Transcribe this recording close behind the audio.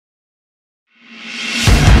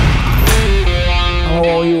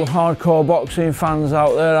hardcore boxing fans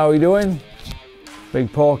out there, how are you doing?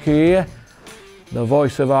 Big Porky here, the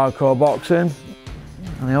voice of hardcore boxing,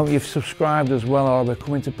 and I hope you've subscribed as well, or I'll be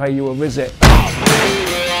coming to pay you a visit.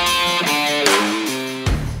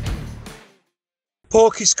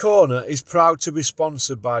 Porky's Corner is proud to be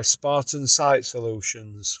sponsored by Spartan Site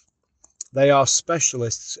Solutions. They are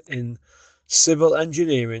specialists in civil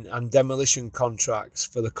engineering and demolition contracts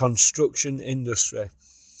for the construction industry.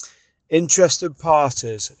 Interested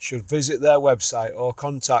parties should visit their website or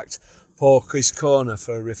contact Porky's Corner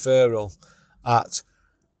for a referral at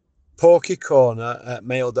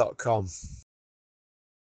porkycorner@mail.com.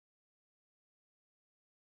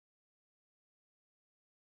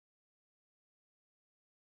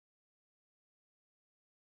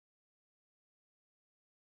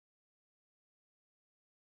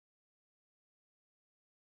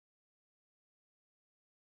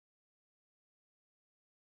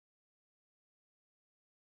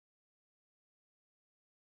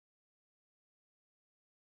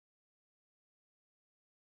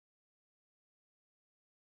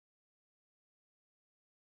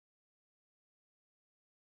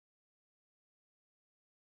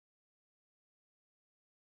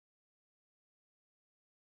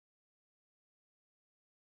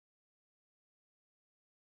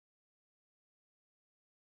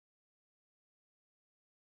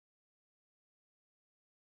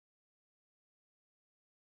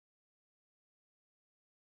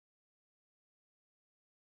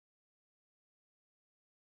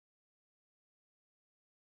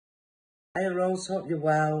 Hey Rose, hope you're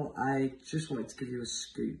well. I just wanted to give you a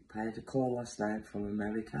scoop. I had a call last night from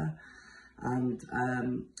America, and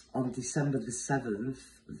on December the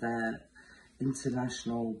 7th, the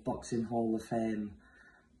International Boxing Hall of Fame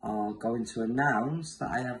are going to announce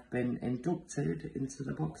that I have been inducted into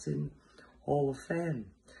the Boxing Hall of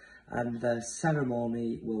Fame. And the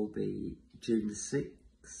ceremony will be June the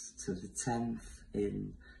 6th to the 10th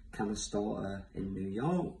in Canastota in New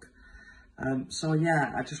York. So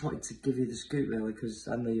yeah, I just wanted to give you the scoop really, because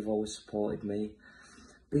I know you've always supported me.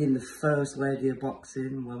 Being the first lady of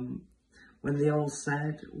boxing, when they all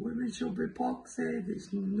said, women should be boxing,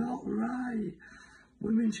 it's not right.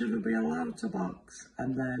 Women shouldn't be allowed to box.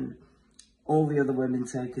 And then all the other women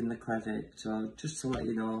taking the credit. So just to let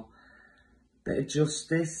you know, bit of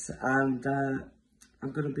justice, and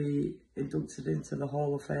I'm going to be inducted into the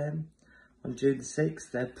Hall of Fame on June the 6th.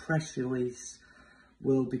 Their press release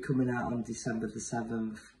will be coming out on December the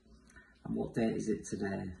 7th. And what date is it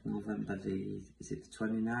today? November is it the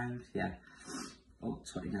 29th? Yeah. Oh,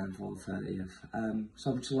 29th or 30th. So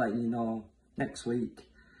I'm just letting you know, next week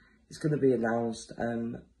it's going to be announced.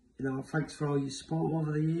 You know, thanks for all your support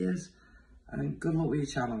over the years, and good luck with your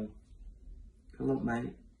channel. Good luck,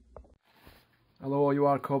 mate. Hello all you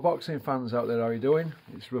hardcore boxing fans out there, how are you doing?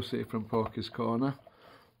 It's Russ here from Porky's Corner,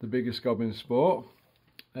 the biggest gob in sport.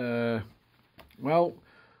 Well,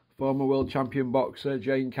 former world champion boxer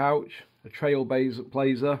Jane Couch, a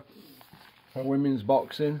trailblazer for women's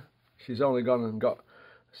boxing. She's only gone and got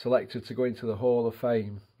selected to go into the Hall of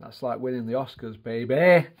Fame. That's like winning the Oscars,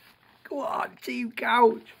 baby. Go on, Team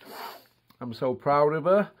Couch. I'm so proud of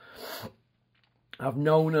her. I've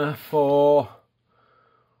known her for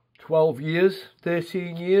 12 years,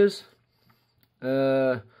 13 years.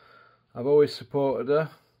 I've always supported her.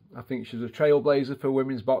 I think she's a trailblazer for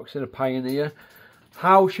women's boxing, a pioneer.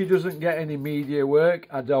 How she doesn't get any media work,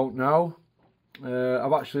 I don't know.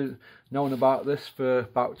 I've actually known about this for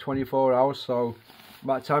about 24 hours, so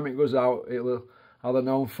by the time it goes out, I'll have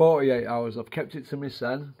known 48 hours. I've kept it to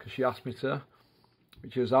myself because she asked me to,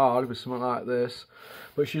 which is hard with something like this.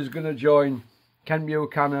 But she's going to join Ken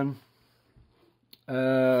Buchanan,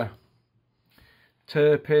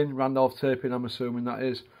 Turpin, Randolph Turpin, I'm assuming that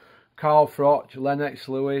is, Carl Froch, Lennox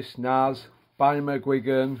Lewis, Naz, Barney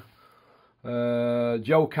McGuigan,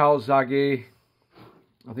 Joe Calzaghe.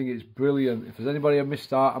 I think it's brilliant. If there's anybody I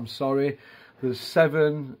missed out, I'm sorry. There's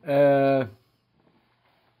 7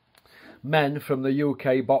 men from the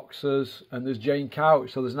UK boxers, and there's Jane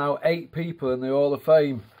Couch. So there's now 8 people in the Hall of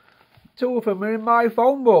Fame. 2 of them are in my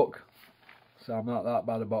phone book. So I'm not that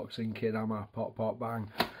bad a boxing kid, am I? Pop, pop, bang.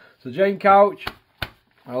 So Jane Couch,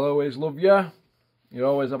 I'll always love you. You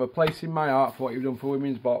always have a place in my heart for what you've done for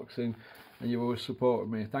women's boxing, and you've always supported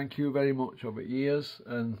me. Thank you very much over years,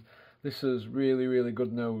 and this is really, really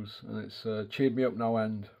good news, and it's cheered me up no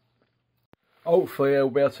end. Hopefully I'll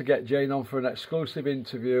be able to get Jane on for an exclusive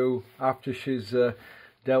interview after she's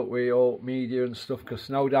dealt with all media and stuff, because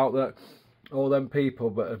no doubt that all them people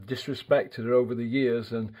that have disrespected her over the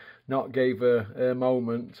years and not gave her a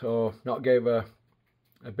moment, or not gave her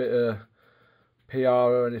a bit of PR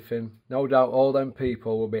or anything. No doubt all them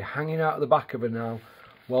people will be hanging out the back of her now.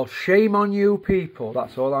 Well, shame on you people.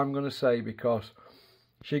 That's all I'm going to say, because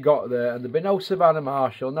she got there and there'd be no Savannah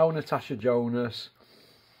Marshall, no Natasha Jonas,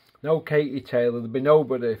 no Katie Taylor. There'd be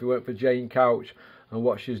nobody if it weren't for Jane Couch and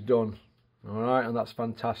what she's done. All right, and that's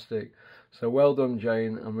fantastic. So well done,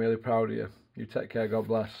 Jane. I'm really proud of you. You take care. God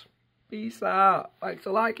bless. Peace out. Thanks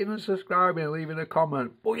for liking and subscribing and leaving a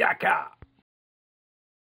comment. Booyaka!